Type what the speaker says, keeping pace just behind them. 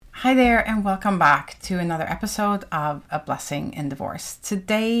Hi there, and welcome back to another episode of A Blessing in Divorce.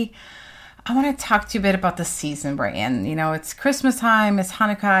 Today, I want to talk to you a bit about the season we're in. You know, it's Christmas time, it's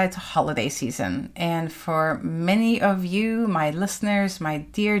Hanukkah, it's a holiday season. And for many of you, my listeners, my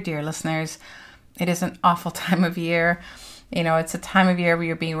dear, dear listeners, it is an awful time of year. You know, it's a time of year where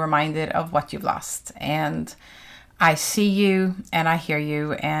you're being reminded of what you've lost. And I see you and I hear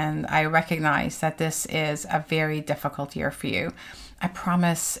you, and I recognize that this is a very difficult year for you. I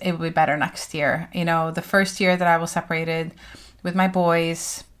promise it will be better next year. You know, the first year that I was separated with my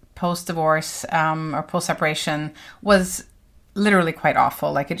boys post-divorce or post-separation was literally quite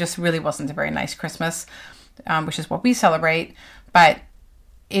awful. Like, it just really wasn't a very nice Christmas, which is what we celebrate. But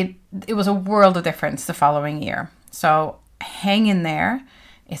it was a world of difference the following year. So hang in there.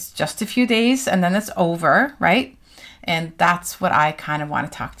 It's just a few days and then it's over, right? And that's what I kind of want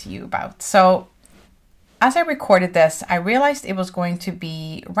to talk to you about. So as I recorded this, I realized it was going to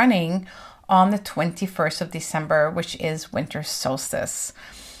be running on the 21st of December, which is winter solstice.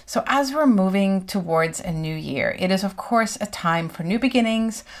 So as we're moving towards a new year, it is of course a time for new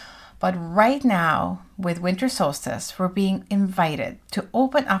beginnings. But right now, with winter solstice, we're being invited to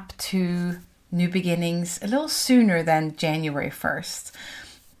open up to new beginnings a little sooner than January 1st.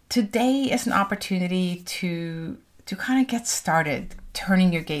 Today is an opportunity to kind of get started,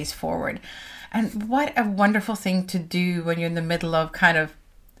 turning your gaze forward. And what a wonderful thing to do when you're in the middle of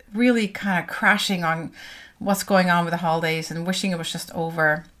really crashing on what's going on with the holidays and wishing it was just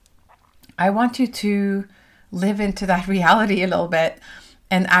over. I want you to live into that reality a little bit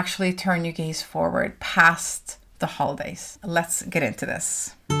and actually turn your gaze forward past the holidays. Let's get into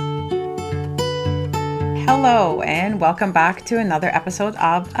this. Hello, and welcome back to another episode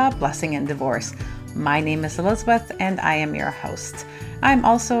of A Blessing in Divorce. My name is Elizabeth, and I am your host. I'm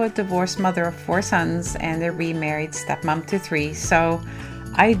also a divorced mother of 4 sons and a remarried stepmom to 3, so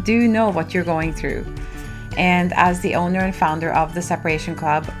I do know what you're going through. And as the owner and founder of the Separation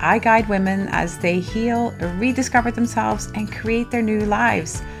Club, I guide women as they heal, rediscover themselves, and create their new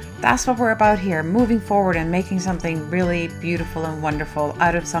lives. That's what we're about here, moving forward and making something really beautiful and wonderful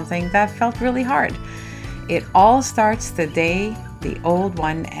out of something that felt really hard. It all starts the day the old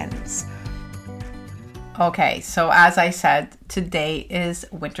one ends. Okay, so as I said, today is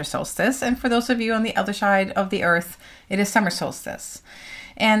winter solstice. And for those of you on the other side of the earth, it is summer solstice.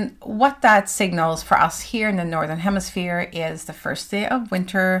 And what that signals for us here in the Northern Hemisphere is the first day of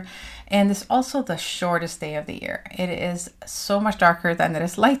winter. And it's also the shortest day of the year. It is so much darker than it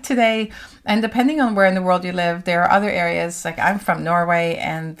is light today. And depending on where in the world you live, there are other areas, like I'm from Norway,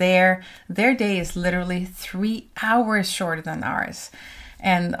 and their day is literally 3 hours shorter than ours.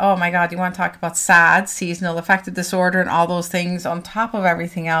 And oh my God, you want to talk about SAD, seasonal affective disorder, and all those things on top of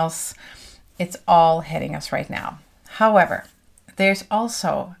everything else. It's all hitting us right now. However, there's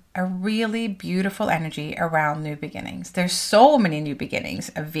also a really beautiful energy around new beginnings. There's so many new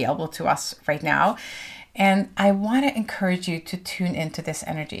beginnings available to us right now. And I want to encourage you to tune into this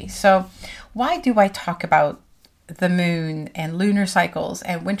energy. So why do I talk about the moon and lunar cycles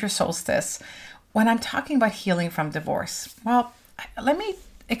and winter solstice when I'm talking about healing from divorce? Well, let me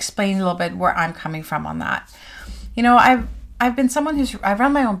explain a little bit where I'm coming from on that. You know, I've been someone I've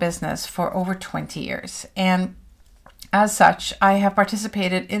run my own business for over 20 years. And as such, I have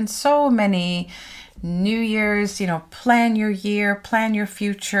participated in so many New Year's, plan your year, plan your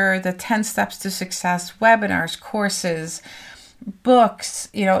future, the 10 steps to success, webinars, courses, books,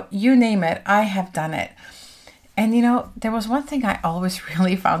 you name it, I have done it. And, there was one thing I always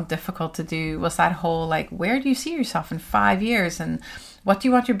really found difficult to do was that whole, where do you see yourself in 5 years? And what do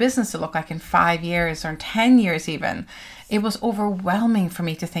you want your business to look like in 5 years or in 10 years even? It was overwhelming for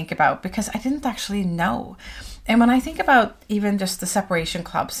me to think about because I didn't actually know. And when I think about even just the Separation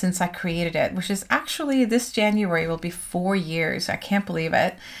Club since I created it, which is actually this January will be 4 years. I can't believe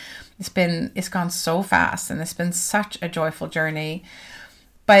it. It's gone so fast and it's been such a joyful journey.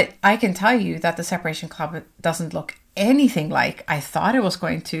 But I can tell you that the Separation Club doesn't look anything like I thought it was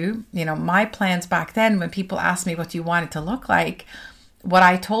going to. My plans back then, when people asked me what do you want it to look like, what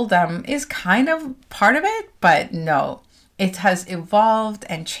I told them is kind of part of it, but no. It has evolved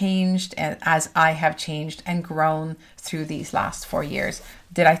and changed as I have changed and grown through these last 4 years.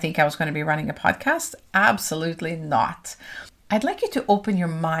 Did I think I was going to be running a podcast? Absolutely not. I'd like you to open your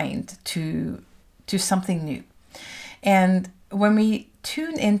mind to something new. And when we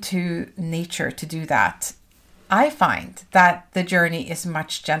tune into nature to do that, I find that the journey is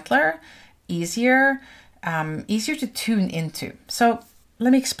much gentler, easier to tune into. So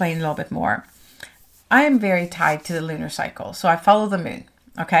let me explain a little bit more. I am very tied to the lunar cycle, so I follow the moon.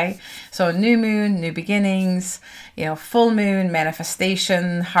 Okay, so new moon, new beginnings, full moon,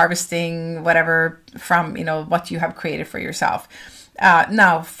 manifestation, harvesting, whatever from, what you have created for yourself.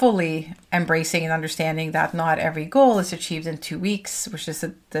 Now, fully embracing and understanding that not every goal is achieved in 2 weeks, which is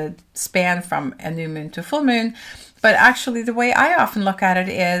the span from a new moon to full moon. But actually, the way I often look at it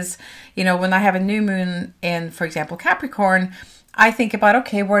is, when I have a new moon in, for example, Capricorn, I think about,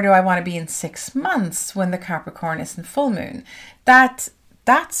 okay, where do I want to be in 6 months when the Capricorn is in full moon? That's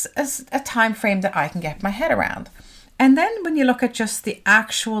a time frame that I can get my head around. And then when you look at just the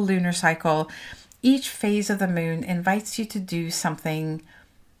actual lunar cycle, each phase of the moon invites you to do something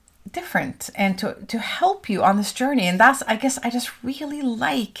different and to help you on this journey. And that's, I guess, I just really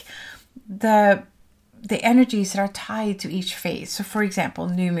like the energies that are tied to each phase. So for example,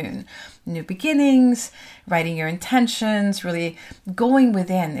 new moon, new beginnings, writing your intentions, really going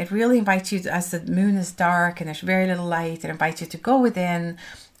within. It really invites you to, as the moon is dark and there's very little light, it invites you to go within,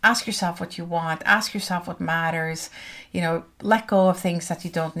 ask yourself what you want, ask yourself what matters, let go of things that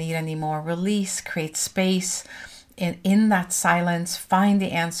you don't need anymore, release, create space. In that silence, find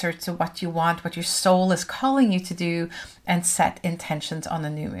the answer to what you want, what your soul is calling you to do, and set intentions on the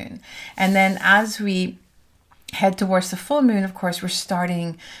new moon. And then as we head towards the full moon, of course, we're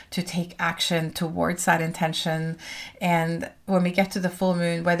starting to take action towards that intention. And when we get to the full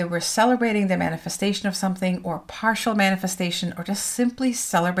moon, whether we're celebrating the manifestation of something or partial manifestation, or just simply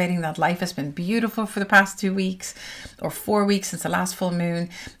celebrating that life has been beautiful for the past 2 weeks or 4 weeks since the last full moon,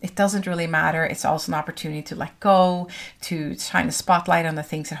 it doesn't really matter. It's also an opportunity to let go, to shine a spotlight on the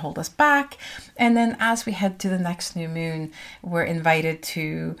things that hold us back. And then as we head to the next new moon, we're invited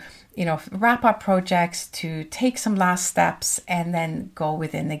to wrap up projects, to take some last steps, and then go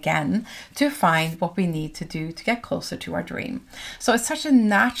within again to find what we need to do to get closer to our dream. So it's such a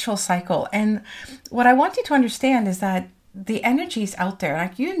natural cycle. And what I want you to understand is that the energy is out there.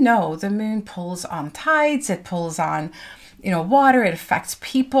 Like, the moon pulls on tides, it pulls on water, it affects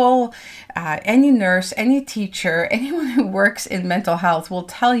people. Any nurse, any teacher, anyone who works in mental health will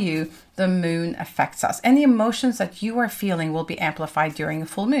tell you the moon affects us. Any emotions that you are feeling will be amplified during a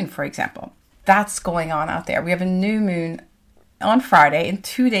full moon, for example. That's going on out there. We have a new moon on Friday, in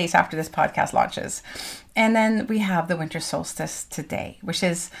 2 days after this podcast launches. And then we have the winter solstice today, which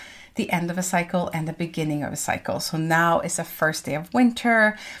is the end of a cycle and the beginning of a cycle. So now is the first day of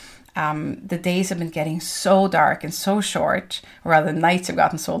winter. The days have been getting so dark and so short, or rather the nights have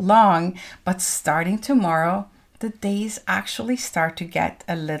gotten so long, but starting tomorrow, the days actually start to get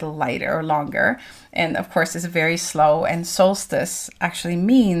a little lighter or longer. And of course, it's very slow. And solstice actually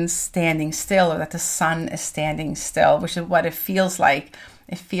means standing still, or that the sun is standing still, which is what it feels like.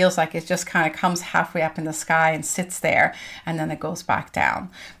 It feels like it just kind of comes halfway up in the sky and sits there, and then it goes back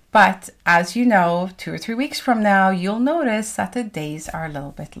down. But as you know, 2 or 3 weeks from now, you'll notice that the days are a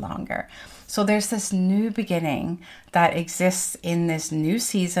little bit longer. So there's this new beginning that exists in this new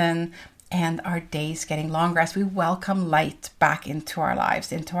season, and our days getting longer as we welcome light back into our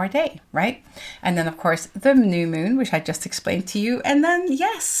lives, into our day, right? And then, of course, the new moon, which I just explained to you. And then,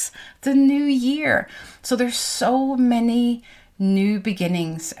 yes, the new year. So there's so many new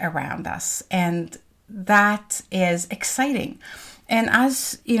beginnings around us, and that is exciting. And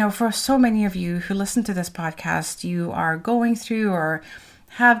as for so many of you who listen to this podcast, you are going through or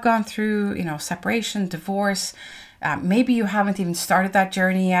have gone through, separation, divorce. Maybe you haven't even started that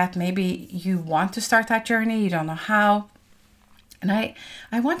journey yet. Maybe you want to start that journey. You don't know how. And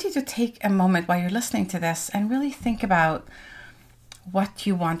I want you to take a moment while you're listening to this and really think about what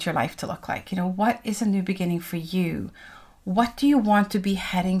you want your life to look like. What is a new beginning for you? What do you want to be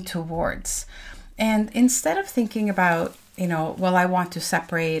heading towards? And instead of thinking about, I want to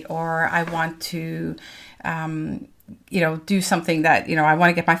separate, or I want to, do something that, I want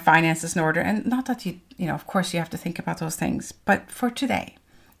to get my finances in order. And not that of course you have to think about those things, but for today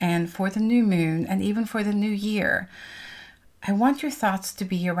and for the new moon and even for the new year, I want your thoughts to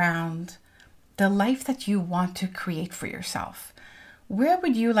be around the life that you want to create for yourself. Where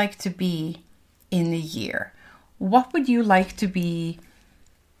would you like to be in a year? What would you like to be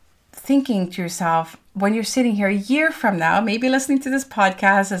thinking to yourself when you're sitting here a year from now, maybe listening to this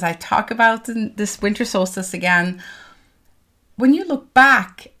podcast as I talk about this winter solstice again? When you look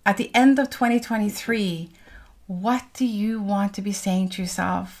back at the end of 2023, what do you want to be saying to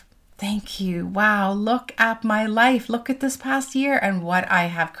yourself? Thank you. Wow, look at my life. Look at this past year and what I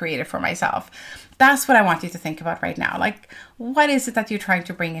have created for myself. That's what I want you to think about right now. Like, what is it that you're trying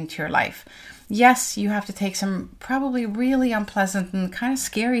to bring into your life? Yes, you have to take some probably really unpleasant and kind of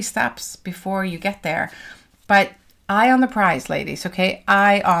scary steps before you get there. But eye on the prize, ladies, okay?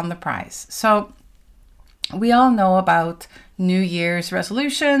 Eye on the prize. So we all know about New Year's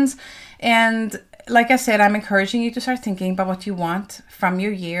resolutions. And like I said, I'm encouraging you to start thinking about what you want from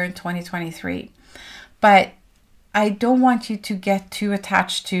your year in 2023. But I don't want you to get too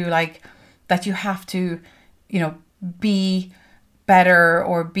attached to like that you have to, be better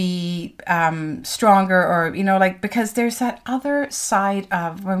or be stronger, or like, because there's that other side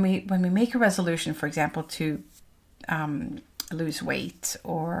of when we make a resolution, for example, to lose weight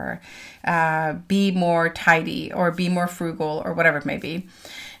or be more tidy or be more frugal or whatever it may be,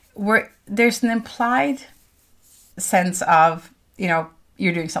 where there's an implied sense of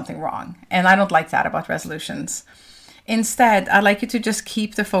you're doing something wrong, and I don't like that about resolutions. Instead, I'd like you to just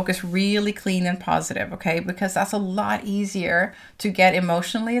keep the focus really clean and positive, okay? Because that's a lot easier to get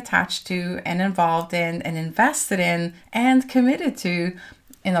emotionally attached to and involved in and invested in and committed to.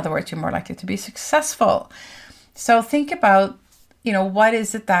 In other words, you're more likely to be successful. So think about, what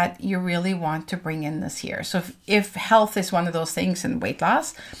is it that you really want to bring in this year? So if health is one of those things and weight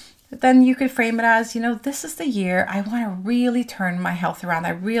loss, then you could frame it as, this is the year I want to really turn my health around. I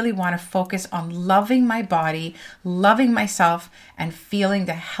really want to focus on loving my body, loving myself, and feeling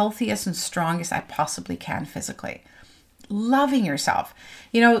the healthiest and strongest I possibly can physically. Loving yourself,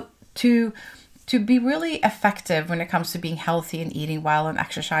 to be really effective when it comes to being healthy and eating well and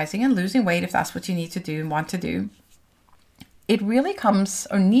exercising and losing weight, if that's what you need to do and want to do. It really comes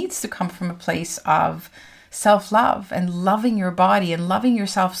or needs to come from a place of self-love and loving your body and loving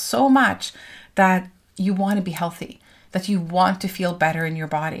yourself so much that you want to be healthy, that you want to feel better in your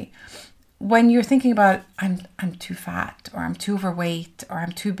body. When you're thinking about I'm too fat, or I'm too overweight, or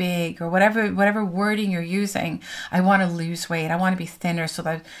I'm too big, or whatever wording you're using, I want to lose weight, I want to be thinner so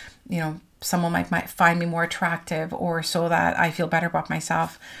that someone might find me more attractive, or so that I feel better about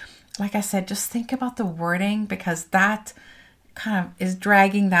myself. Like I said, just think about the wording, because that kind of is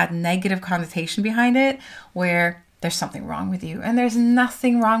dragging that negative connotation behind it, where there's something wrong with you. And there's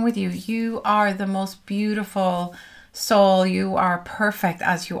nothing wrong with you. You are the most beautiful soul. You are perfect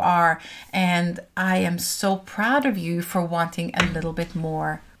as you are. And I am so proud of you for wanting a little bit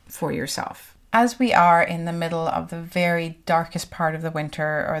more for yourself. As we are in the middle of the very darkest part of the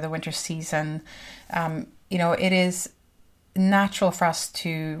winter, or the winter season, it is natural for us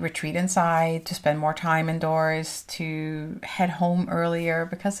to retreat inside, to spend more time indoors, to head home earlier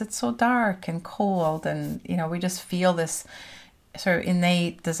because it's so dark and cold, and we just feel this sort of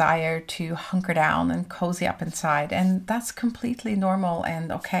innate desire to hunker down and cozy up inside, and that's completely normal and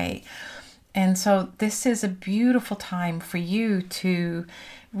okay. And so this is a beautiful time for you to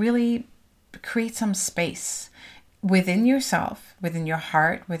really create some space within yourself, within your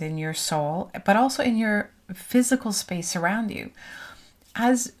heart, within your soul, but also in your physical space around you.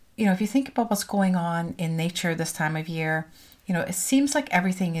 As if you think about what's going on in nature this time of year, it seems like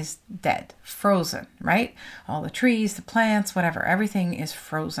everything is dead, frozen, right? All the trees, the plants, whatever, everything is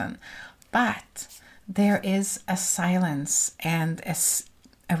frozen. But there is a silence and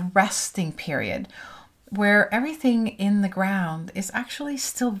a resting period where everything in the ground is actually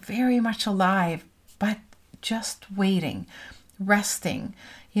still very much alive, but just waiting, resting,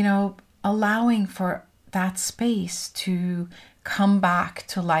 allowing for that space to come back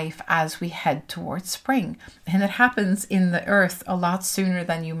to life as we head towards spring. And it happens in the earth a lot sooner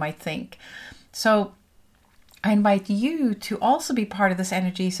than you might think. So I invite you to also be part of this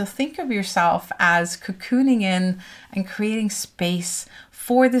energy. So think of yourself as cocooning in and creating space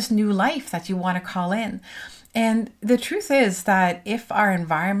for this new life that you want to call in. And the truth is that if our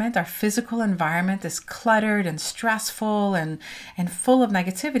environment, our physical environment, is cluttered and stressful and full of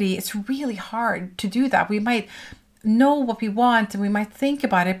negativity, it's really hard to do that. We might know what we want and we might think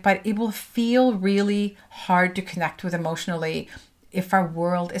about it, but it will feel really hard to connect with emotionally if our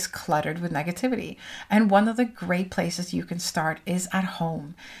world is cluttered with negativity. And one of the great places you can start is at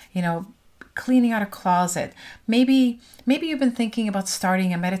home. Cleaning out a closet. Maybe you've been thinking about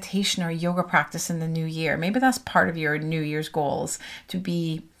starting a meditation or a yoga practice in the new year. Maybe that's part of your New Year's goals, to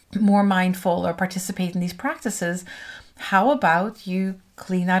be more mindful or participate in these practices. How about you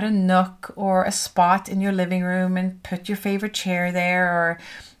clean out a nook or a spot in your living room and put your favorite chair there, or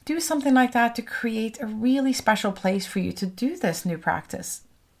do something like that to create a really special place for you to do this new practice.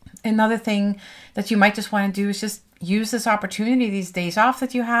 Another thing that you might just want to do is just use this opportunity, these days off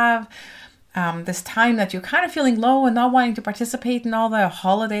that you have, this time that you're kind of feeling low and not wanting to participate in all the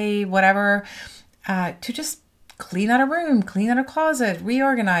holiday whatever, to just clean out a room, clean out a closet,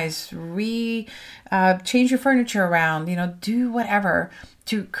 reorganize, change your furniture around, do whatever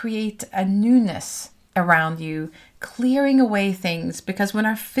to create a newness around you, clearing away things. Because when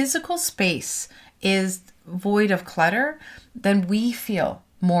our physical space is void of clutter, then we feel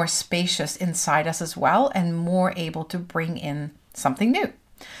more spacious inside us as well, and more able to bring in something new.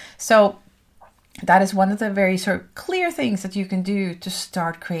 So that is one of the very sort of clear things that you can do to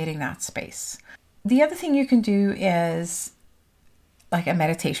start creating that space. The other thing you can do is like a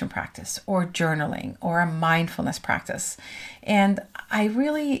meditation practice or journaling or a mindfulness practice. And I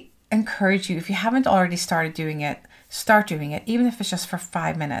really encourage you, if you haven't already started doing it, start doing it, even if it's just for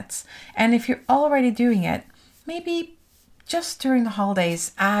 5 minutes. And if you're already doing it, maybe just during the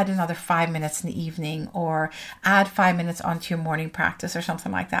holidays, add another 5 minutes in the evening, or add 5 minutes onto your morning practice or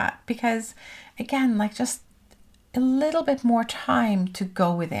something like that. Because again, like just a little bit more time to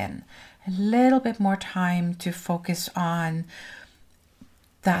go within, a little bit more time to focus on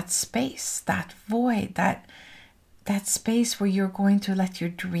that space, that void, that space where you're going to let your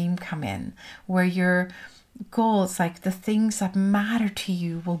dream come in, where your goals, like the things that matter to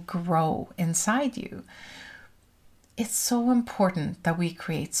you, will grow inside you. It's so important that we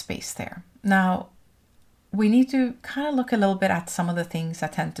create space there. Now, we need to kind of look a little bit at some of the things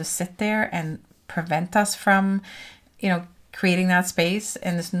that tend to sit there and prevent us from, creating that space.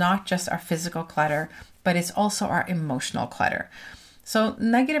 And it's not just our physical clutter, but it's also our emotional clutter. So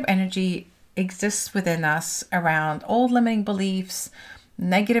negative energy exists within us around old limiting beliefs,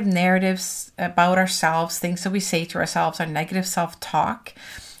 negative narratives about ourselves, things that we say to ourselves, our negative self-talk,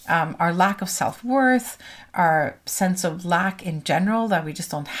 our lack of self-worth, our sense of lack in general, that we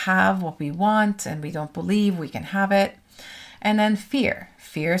just don't have what we want and we don't believe we can have it. And then fear.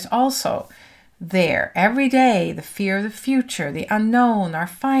 Fear is also there every day. The fear of the future, the unknown, our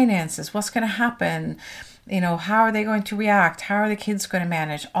finances, what's going to happen, how are they going to react? How are the kids going to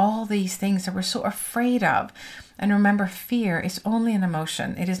manage? All these things that we're so afraid of. And remember, fear is only an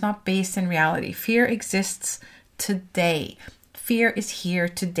emotion. It is not based in reality. Fear exists today. Fear is here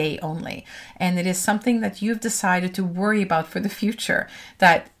today only. And it is something that you've decided to worry about for the future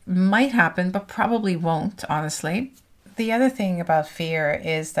that might happen, but probably won't, honestly. The other thing about fear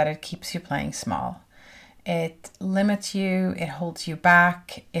is that it keeps you playing small. It limits you, it holds you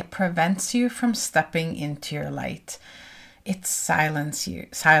back, it prevents you from stepping into your light. It silences you.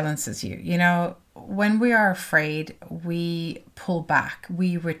 When we are afraid, we pull back,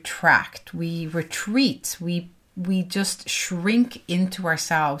 we retract, we retreat, we just shrink into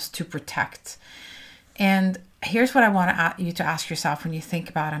ourselves to protect. And here's what I want you to ask yourself when you think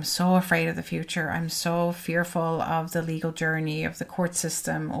about, I'm so afraid of the future. I'm so fearful of the legal journey, of the court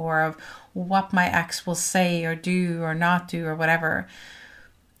system, or of what my ex will say or do or not do or whatever.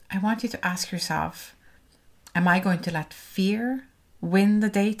 I want you to ask yourself, am I going to let fear win the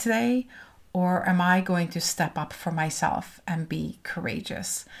day today? Or am I going to step up for myself and be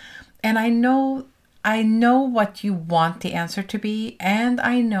courageous? And I know what you want the answer to be, and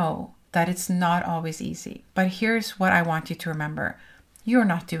I know that it's not always easy. But here's what I want you to remember. You're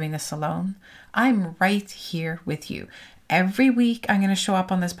not doing this alone. I'm right here with you. Every week, I'm going to show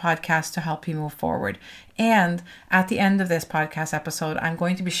up on this podcast to help you move forward. And at the end of this podcast episode, I'm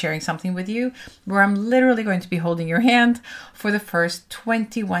going to be sharing something with you where I'm literally going to be holding your hand for the first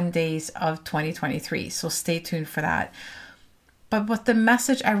 21 days of 2023. So stay tuned for that. But what the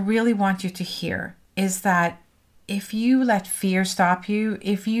message I really want you to hear is that if you let fear stop you,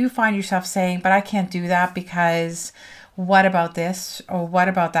 if you find yourself saying, but I can't do that because what about this or what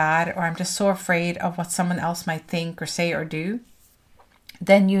about that, or I'm just so afraid of what someone else might think or say or do,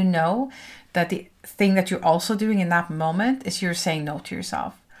 then you know that the thing that you're also doing in that moment is you're saying no to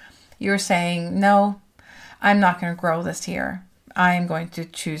yourself. You're saying, no, I'm not going to grow this year. I am going to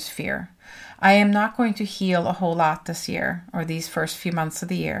choose fear. I am not going to heal a whole lot this year or these first few months of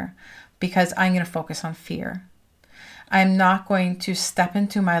the year because I'm going to focus on fear. I'm not going to step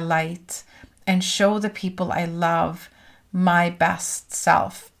into my light and show the people I love my best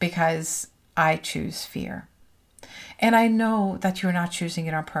self because I choose fear. And I know that you're not choosing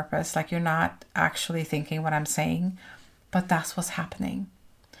it on purpose, like you're not actually thinking what I'm saying, but that's what's happening.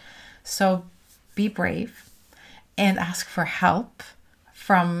 So be brave and ask for help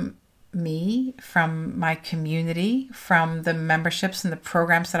from me, from my community, from the memberships and the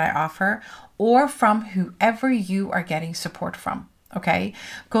programs that I offer, or from whoever you are getting support from. Okay,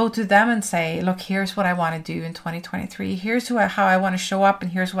 go to them and say, look, here's what I want to do in 2023. Here's how I want to show up,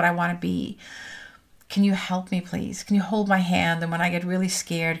 and here's what I want to be. Can you help me, please? Can you hold my hand? And when I get really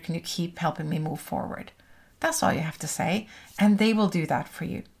scared, can you keep helping me move forward? That's all you have to say. And they will do that for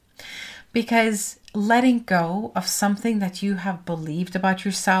you. Because letting go of something that you have believed about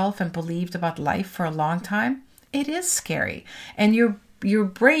yourself and believed about life for a long time, it is scary. And your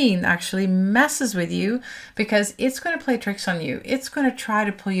brain actually messes with you because it's going to play tricks on you. It's going to try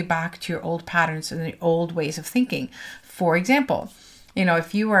to pull you back to your old patterns and the old ways of thinking. For example,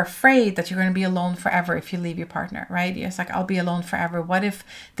 If you are afraid that you're going to be alone forever if you leave your partner, right? It's like, I'll be alone forever. What if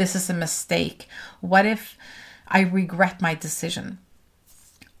this is a mistake? What if I regret my decision?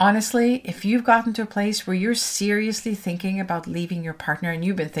 Honestly, if you've gotten to a place where you're seriously thinking about leaving your partner, and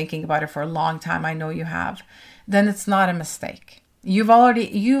you've been thinking about it for a long time, I know you have, then it's not a mistake. You've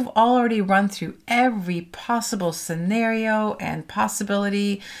already run through every possible scenario and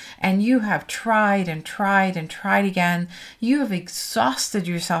possibility, and you have tried and tried and tried again. You have exhausted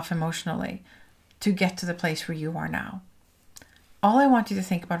yourself emotionally to get to the place where you are now. All I want you to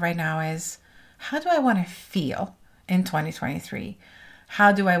think about right now is, how do I want to feel in 2023?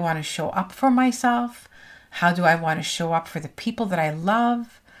 How do I want to show up for myself? How do I want to show up for the people that I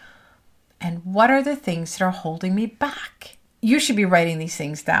love? And what are the things that are holding me back? You should be writing these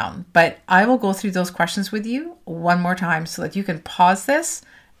things down, but I will go through those questions with you one more time so that you can pause this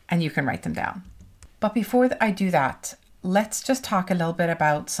and you can write them down. But before I do that, let's just talk a little bit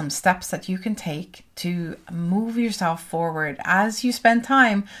about some steps that you can take to move yourself forward as you spend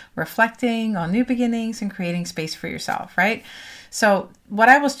time reflecting on new beginnings and creating space for yourself, right? So what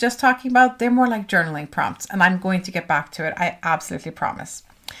I was just talking about, they're more like journaling prompts, and I'm going to get back to it. I absolutely promise.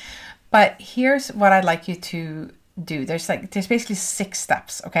 But here's what I'd like you to do. There's basically 6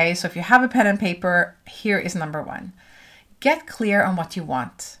 steps. Okay. So if you have a pen and paper, here is number 1. Get clear on what you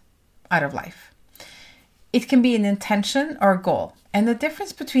want out of life. It can be an intention or a goal. And the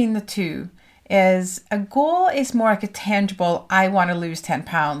difference between the two is a goal is more like a tangible, I want to lose 10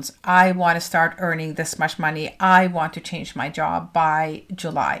 pounds. I want to start earning this much money. I want to change my job by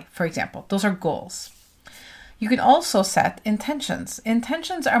July, for example. Those are goals. You can also set intentions.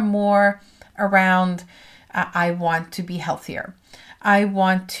 Intentions are more around, I want to be healthier. I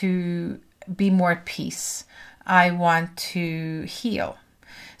want to be more at peace. I want to heal.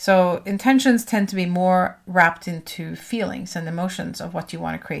 So intentions tend to be more wrapped into feelings and emotions of what you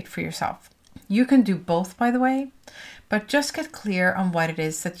want to create for yourself. You can do both, by the way, but just get clear on what it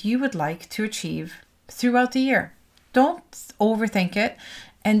is that you would like to achieve throughout the year. Don't overthink it.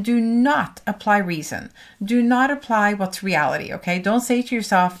 And do not apply reason. Do not apply what's reality, okay? Don't say to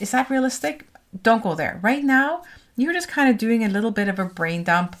yourself, is that realistic? Don't go there. Right now, you're just kind of doing a little bit of a brain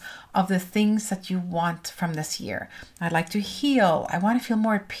dump of the things that you want from this year. I'd like to heal. I want to feel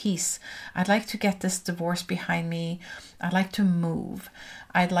more at peace. I'd like to get this divorce behind me. I'd like to move.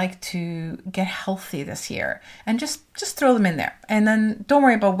 I'd like to get healthy this year. And just throw them in there. And then don't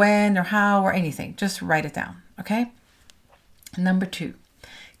worry about when or how or anything. Just write it down, okay? Number 2.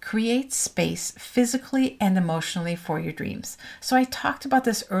 Create space physically and emotionally for your dreams. So I talked about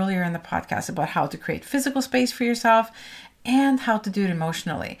this earlier in the podcast about how to create physical space for yourself and how to do it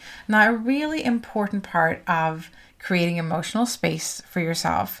emotionally. Now, a really important part of creating emotional space for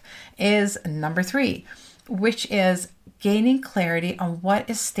yourself is number 3, which is gaining clarity on what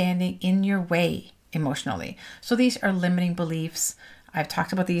is standing in your way emotionally. So these are limiting beliefs. I've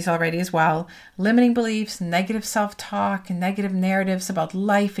talked about these already as well. Limiting beliefs, negative self-talk, and negative narratives about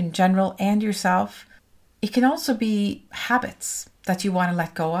life in general and yourself. It can also be habits that you want to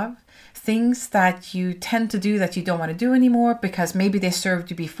let go of. Things that you tend to do that you don't want to do anymore because maybe they served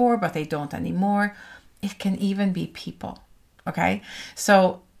you before, but they don't anymore. It can even be people. Okay?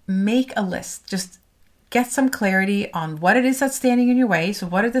 So make a list. Just get some clarity on what it is that's standing in your way. So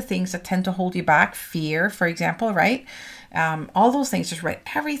what are the things that tend to hold you back? Fear, for example, right? All those things, just write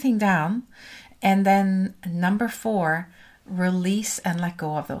everything down. And then number 4, release and let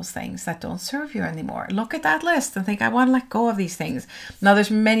go of those things that don't serve you anymore. Look at that list and think, I want to let go of these things. Now, there's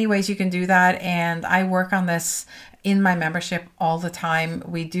many ways you can do that. And I work on this in my membership all the time.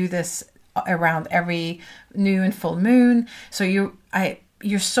 We do this around every new and full moon. So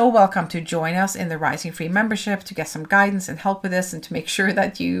you're so welcome to join us in the Rising Free membership to get some guidance and help with this and to make sure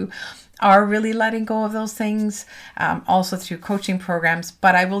that you are really letting go of those things, also through coaching programs.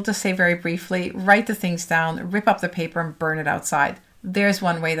 But I will just say very briefly, write the things down, rip up the paper and burn it outside. There's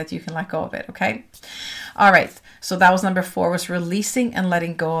one way that you can let go of it, okay? All right, so that was number 4, was releasing and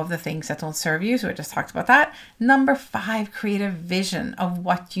letting go of the things that don't serve you. So I just talked about that. Number 5, create a vision of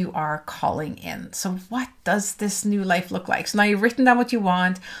what you are calling in. So what does this new life look like? So now you've written down what you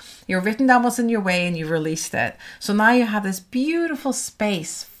want, you've written down what's in your way, and you've released it. So now you have this beautiful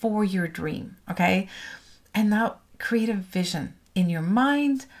space for your dream, okay? And now create a vision in your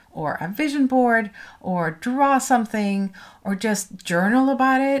mind, or a vision board, or draw something, or just journal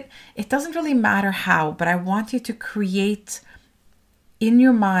about it. It doesn't really matter how, but I want you to create in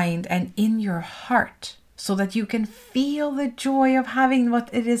your mind and in your heart so that you can feel the joy of having what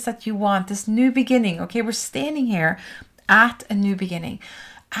it is that you want, this new beginning. Okay, we're standing here at a new beginning.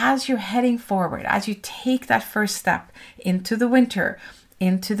 as you're heading forward, as you take that first step into the winter,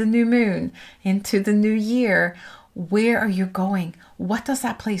 into the new moon, into the new year, where are you going? What does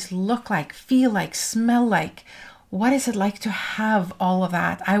that place look like, feel like, smell like? What is it like to have all of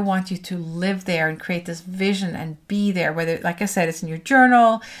that? I want you to live there and create this vision and be there, whether, like I said, it's in your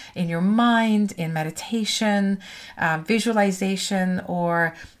journal, in your mind, in meditation, visualization,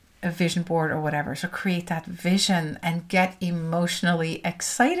 or a vision board or whatever. So create that vision and get emotionally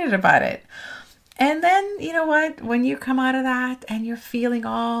excited about it. And then, you know what? When you come out of that and you're feeling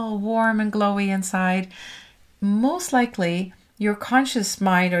all warm and glowy inside, most likely your conscious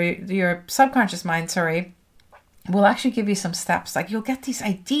mind or your subconscious mind, will actually give you some steps. Like you'll get these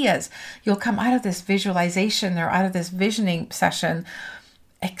ideas. You'll come out of this visualization or out of this visioning session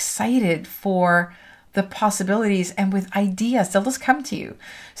excited for the possibilities and with ideas. They'll just come to you.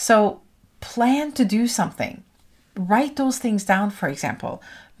 So plan to do something. Write those things down, for example.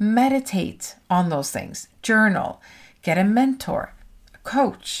 Meditate on those things. Journal. Get a mentor, a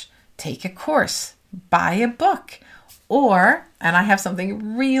coach, take a course, buy a book. Or, and I have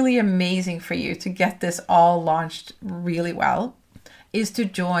something really amazing for you to get this all launched really well, is to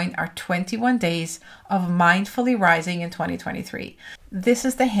join our 21 days of Mindfully Rising in 2023. This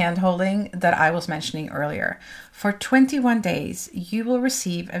is the hand-holding that I was mentioning earlier. For 21 days, you will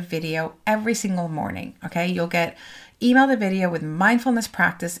receive a video every single morning, okay? You'll get emailed a video with mindfulness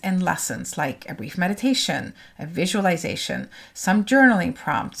practice and lessons like a brief meditation, a visualization, some journaling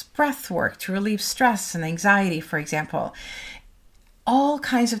prompts, breath work to relieve stress and anxiety, for example. All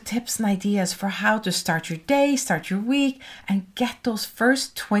kinds of tips and ideas for how to start your day, start your week, and get those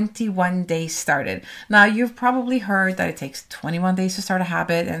first 21 days started. Now, you've probably heard that it takes 21 days to start a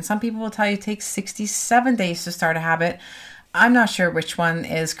habit, and some people will tell you it takes 67 days to start a habit. I'm not sure which one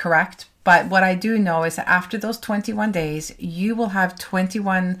is correct, but what I do know is that after those 21 days, you will have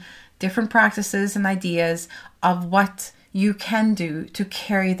 21 different practices and ideas of what you can do to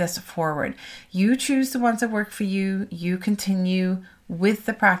carry this forward. You choose the ones that work for you. You continue with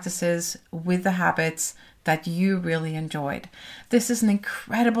the practices, with the habits that you really enjoyed. This is an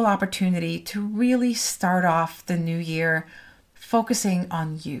incredible opportunity to really start off the new year focusing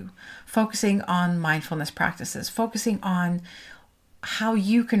on you, focusing on mindfulness practices, focusing on how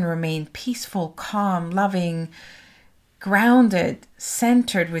you can remain peaceful, calm, loving, grounded,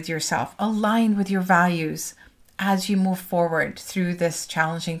 centered with yourself, aligned with your values as you move forward through this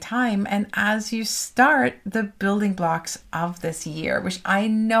challenging time and as you start the building blocks of this year, which I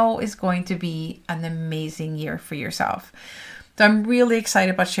know is going to be an amazing year for yourself. So I'm really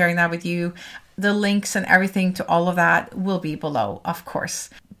excited about sharing that with you. The links and everything to all of that will be below, of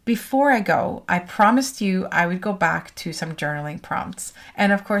course. Before I go, I promised you I would go back to some journaling prompts.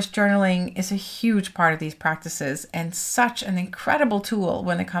 And of course, journaling is a huge part of these practices and such an incredible tool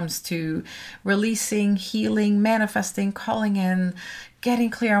when it comes to releasing, healing, manifesting, calling in,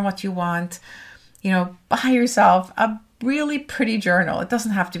 getting clear on what you want. Buy yourself a really pretty journal. It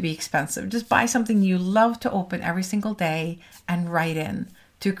doesn't have to be expensive. Just buy something you love to open every single day and write in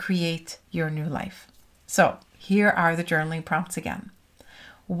to create your new life. So here are the journaling prompts again.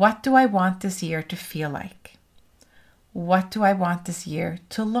 What do I want this year to feel like? What do I want this year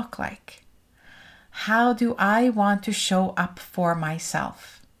to look like? How do I want to show up for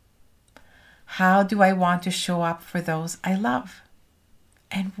myself? How do I want to show up for those I love?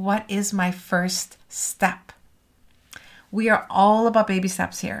 And what is my first step? We are all about baby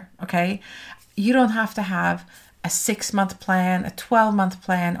steps here, okay? You don't have to have a 6-month plan, a 12-month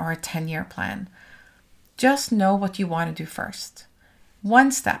plan, or a 10-year plan. Just know what you want to do first.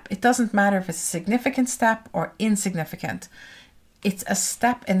 One step. It doesn't matter if it's a significant step or insignificant. It's a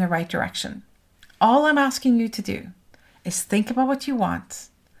step in the right direction. All I'm asking you to do is think about what you want.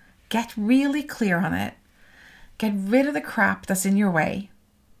 Get really clear on it. Get rid of the crap that's in your way.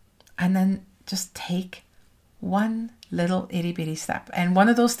 And then just take one little itty bitty step. And one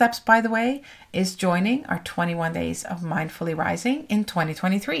of those steps, by the way, is joining our 21 days of Mindfully Rising in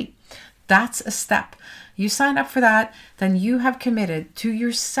 2023. That's a step. You sign up for that, then you have committed to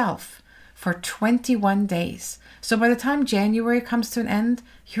yourself for 21 days. So by the time January comes to an end,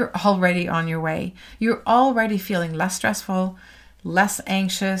 you're already on your way. You're already feeling less stressful, less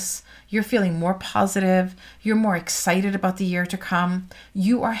anxious. You're feeling more positive. You're more excited about the year to come.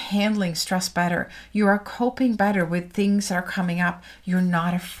 You are handling stress better. You are coping better with things that are coming up. You're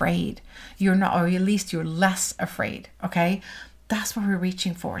not afraid. You're not, or at least you're less afraid. Okay? That's what we're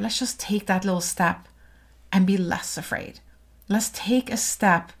reaching for. Let's just take that little step and be less afraid. Let's take a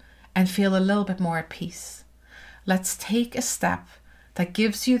step and feel a little bit more at peace. Let's take a step that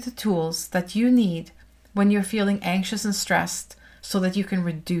gives you the tools that you need when you're feeling anxious and stressed so that you can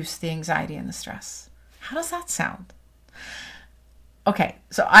reduce the anxiety and the stress. How does that sound? Okay,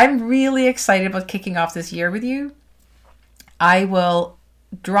 so I'm really excited about kicking off this year with you. I will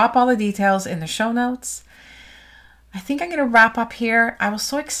drop all the details in the show notes. I think I'm going to wrap up here. I was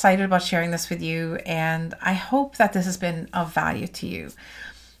so excited about sharing this with you, and I hope that this has been of value to you.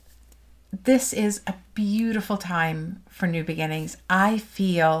 This is a beautiful time for new beginnings. I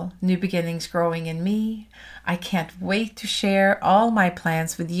feel new beginnings growing in me. I can't wait to share all my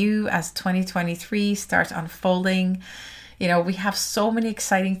plans with you as 2023 starts unfolding. You know, we have so many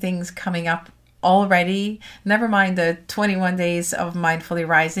exciting things coming up already. Never mind the 21 days of Mindfully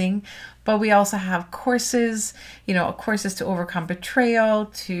Rising, but we also have courses, courses to overcome betrayal,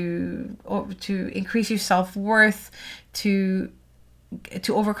 to increase your self-worth, to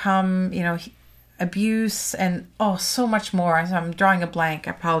overcome, abuse, and so much more. I'm drawing a blank.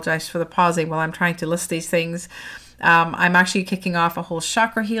 I apologize for the pausing while I'm trying to list these things. I'm actually kicking off a whole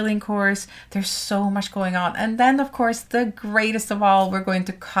chakra healing course. There's so much going on. And then, of course, the greatest of all, we're going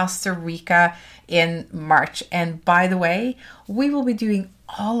to Costa Rica in March. And by the way, we will be doing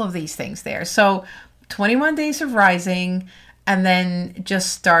all of these things there. So 21 days of rising, and then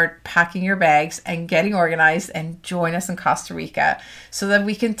just start packing your bags and getting organized and join us in Costa Rica so that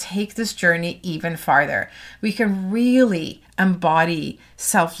we can take this journey even farther. We can really embody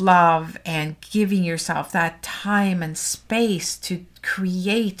self-love and giving yourself that time and space to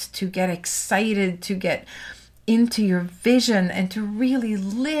create, to get excited, to get into your vision, and to really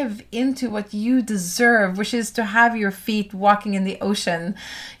live into what you deserve, which is to have your feet walking in the ocean,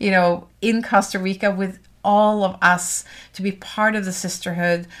 in Costa Rica with all of us, to be part of the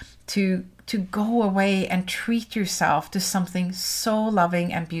sisterhood, to go away and treat yourself to something so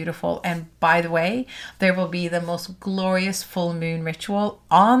loving and beautiful. And by the way, there will be the most glorious full moon ritual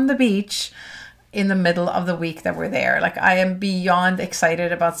on the beach in the middle of the week that we're there. Like, I am beyond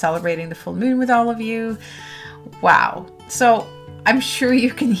excited about celebrating the full moon with all of you. Wow. So I'm sure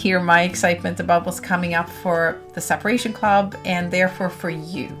you can hear my excitement about what's coming up for the Separation Club, and therefore for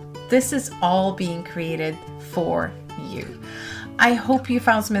you. This is all being created for you. I hope you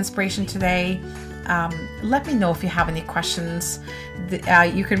found some inspiration today. Let me know if you have any questions.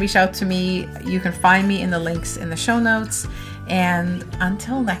 You can reach out to me. You can find me in the links in the show notes. And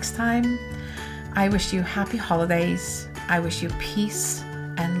until next time, I wish you happy holidays. I wish you peace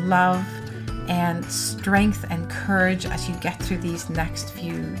and love and strength and courage as you get through these next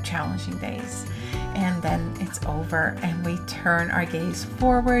few challenging days. And then it's over, and we turn our gaze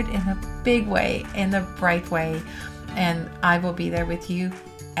forward in a big way, in a bright way. And I will be there with you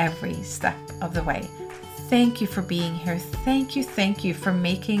every step of the way. Thank you for being here. Thank you for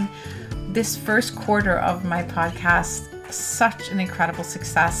making this first quarter of my podcast such an incredible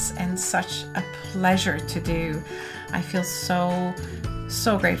success and such a pleasure to do. I feel so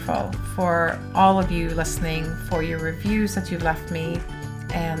grateful for all of you listening, for your reviews that you've left me,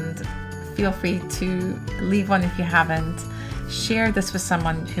 and feel free to leave one if you haven't. Share this with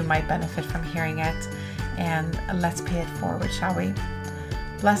someone who might benefit from hearing it, and let's pay it forward, shall we?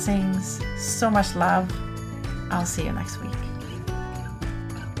 Blessings, so much love. I'll see you next week.